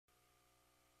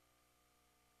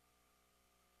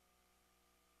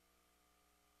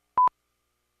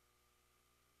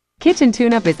Kitchen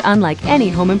Tune-Up is unlike any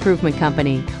home improvement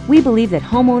company. We believe that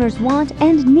homeowners want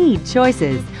and need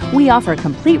choices. We offer a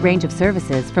complete range of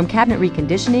services from cabinet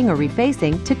reconditioning or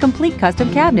refacing to complete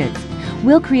custom cabinets.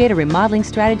 We'll create a remodeling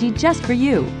strategy just for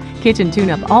you. Kitchen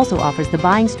Tune-Up also offers the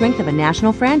buying strength of a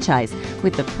national franchise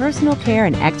with the personal care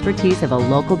and expertise of a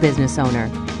local business owner.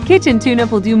 Kitchen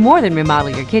Tune-Up will do more than remodel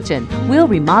your kitchen. We'll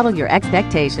remodel your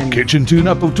expectations. Kitchen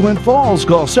Tune-Up of Twin Falls.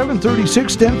 Call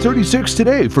 736-1036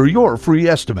 today for your free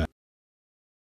estimate.